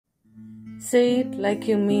Say it like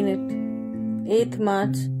you mean it. 8th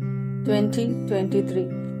March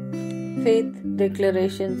 2023. Faith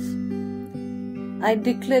Declarations. I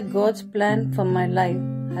declare God's plan for my life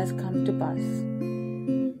has come to pass.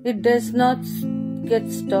 It does not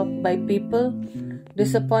get stopped by people,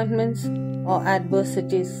 disappointments, or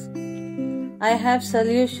adversities. I have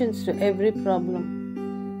solutions to every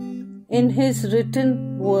problem. In His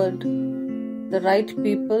written word, the right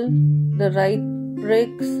people, the right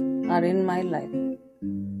breaks are in my life.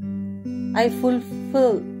 I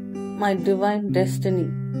fulfill my divine destiny.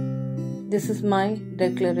 This is my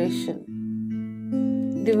declaration.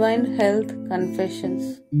 Divine Health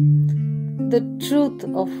Confessions. The truth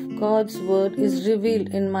of God's word is revealed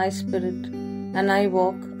in my spirit, and I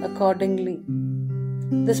walk accordingly.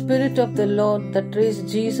 The Spirit of the Lord that raised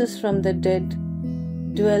Jesus from the dead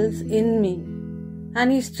dwells in me,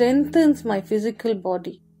 and He strengthens my physical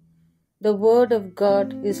body. The Word of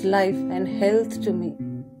God is life and health to me.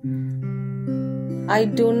 I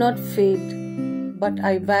do not fade, but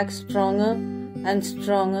I wax stronger and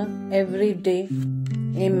stronger every day.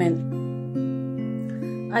 Amen.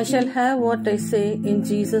 I shall have what I say in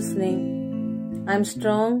Jesus' name. I'm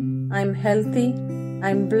strong, I'm healthy,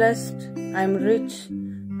 I'm blessed, I'm rich,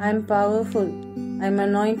 I'm powerful, I'm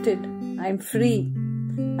anointed, I'm free,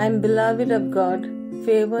 I'm beloved of God,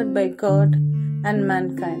 favored by God and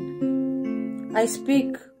mankind. I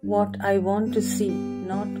speak what I want to see,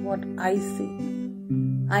 not what I see.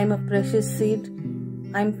 I'm a precious seed.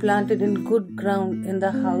 I'm planted in good ground in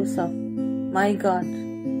the house of my God.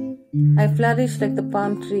 I flourish like the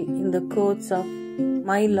palm tree in the courts of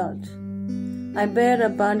my Lord. I bear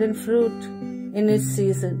abundant fruit in its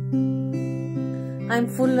season. I'm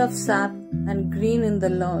full of sap and green in the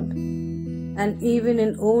Lord, and even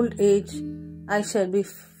in old age I shall be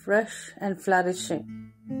fresh and flourishing.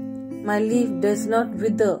 My leaf does not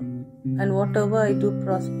wither, and whatever I do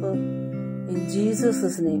prosper in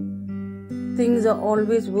Jesus' name. Things are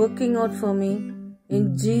always working out for me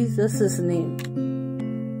in Jesus' name.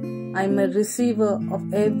 I'm a receiver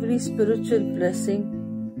of every spiritual blessing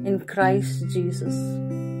in Christ Jesus.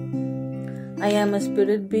 I am a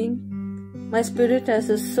spirit being. My spirit has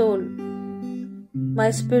a soul. My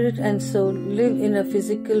spirit and soul live in a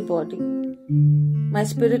physical body. My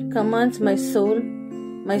spirit commands my soul.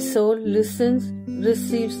 My soul listens,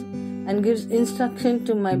 receives, and gives instruction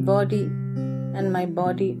to my body, and my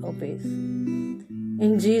body obeys.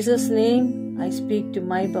 In Jesus' name, I speak to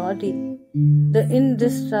my body. The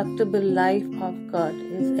indestructible life of God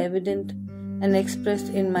is evident and expressed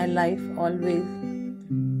in my life always.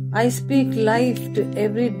 I speak life to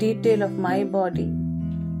every detail of my body.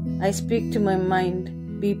 I speak to my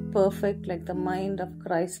mind, be perfect like the mind of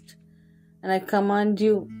Christ, and I command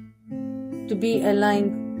you to be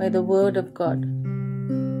aligned by the word of God.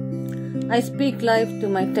 I speak life to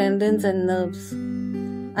my tendons and nerves.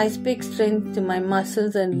 I speak strength to my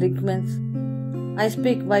muscles and ligaments. I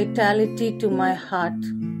speak vitality to my heart.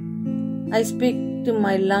 I speak to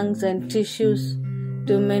my lungs and tissues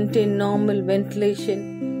to maintain normal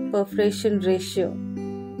ventilation-perforation ratio.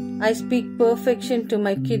 I speak perfection to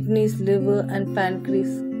my kidneys, liver, and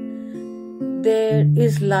pancreas. There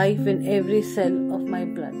is life in every cell of my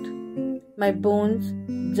blood. My bones,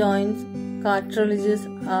 joints, cartilages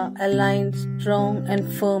are aligned, strong, and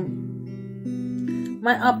firm.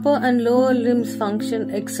 My upper and lower limbs function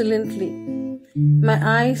excellently. My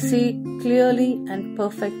eyes see clearly and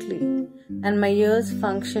perfectly, and my ears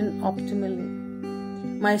function optimally.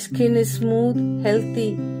 My skin is smooth,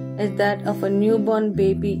 healthy as that of a newborn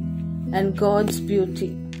baby, and God's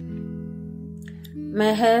beauty.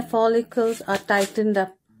 My hair follicles are tightened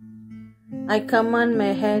up. I command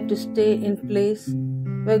my hair to stay in place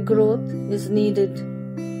where growth is needed.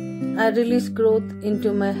 I release growth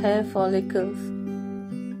into my hair follicles.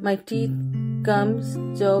 My teeth, gums,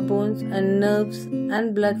 jawbones, and nerves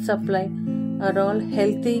and blood supply are all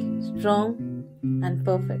healthy, strong, and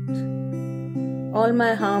perfect. All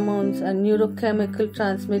my hormones and neurochemical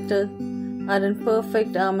transmitters are in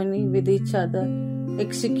perfect harmony with each other,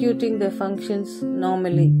 executing their functions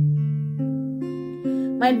normally.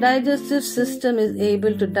 My digestive system is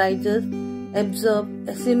able to digest, absorb,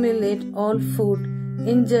 assimilate all food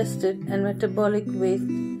ingested, and metabolic waste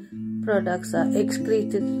products are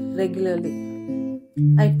excreted regularly.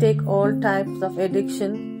 I take all types of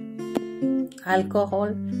addiction,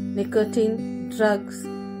 alcohol, nicotine, drugs,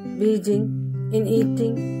 binging, in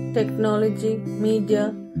eating, technology,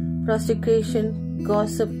 media, prostitution,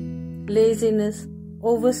 gossip, laziness,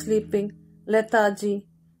 oversleeping, lethargy,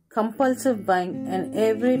 compulsive buying, and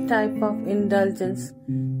every type of indulgence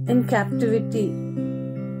in captivity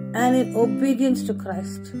and in obedience to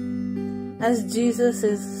Christ. As Jesus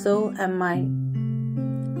is, so am I.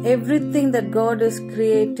 Everything that God has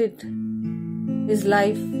created is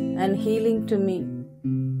life and healing to me.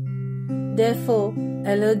 Therefore,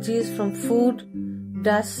 allergies from food,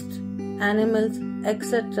 dust, animals,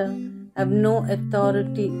 etc. have no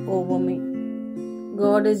authority over me.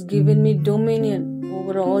 God has given me dominion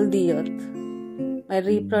over all the earth. My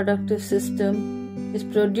reproductive system is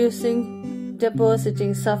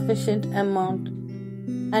depositing sufficient amount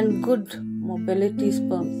and good mobility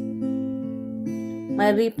sperms. My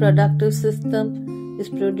reproductive system is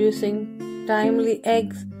producing timely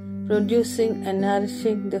eggs, producing and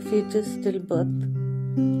nourishing the fetus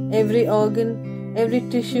stillbirth. Every organ, every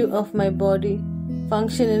tissue of my body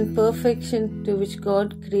function in perfection to which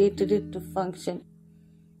God created it to function.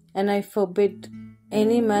 And I forbid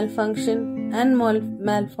any malfunction and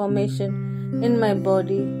malformation in my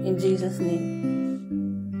body in Jesus' name.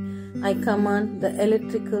 I command the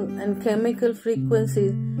electrical and chemical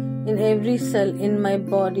frequencies in every cell in my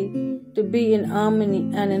body to be in harmony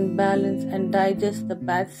and in balance and digest the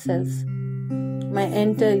bad cells. My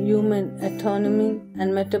entire human autonomy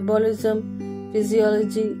and metabolism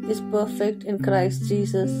physiology is perfect in Christ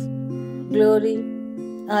Jesus. Glory,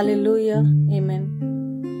 Hallelujah,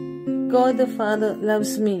 Amen. God the Father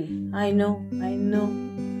loves me. I know.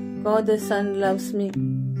 God the Son loves me.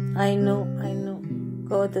 I know.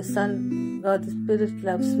 God the Son, God the Spirit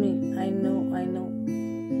loves me. I know.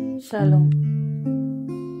 Shalom.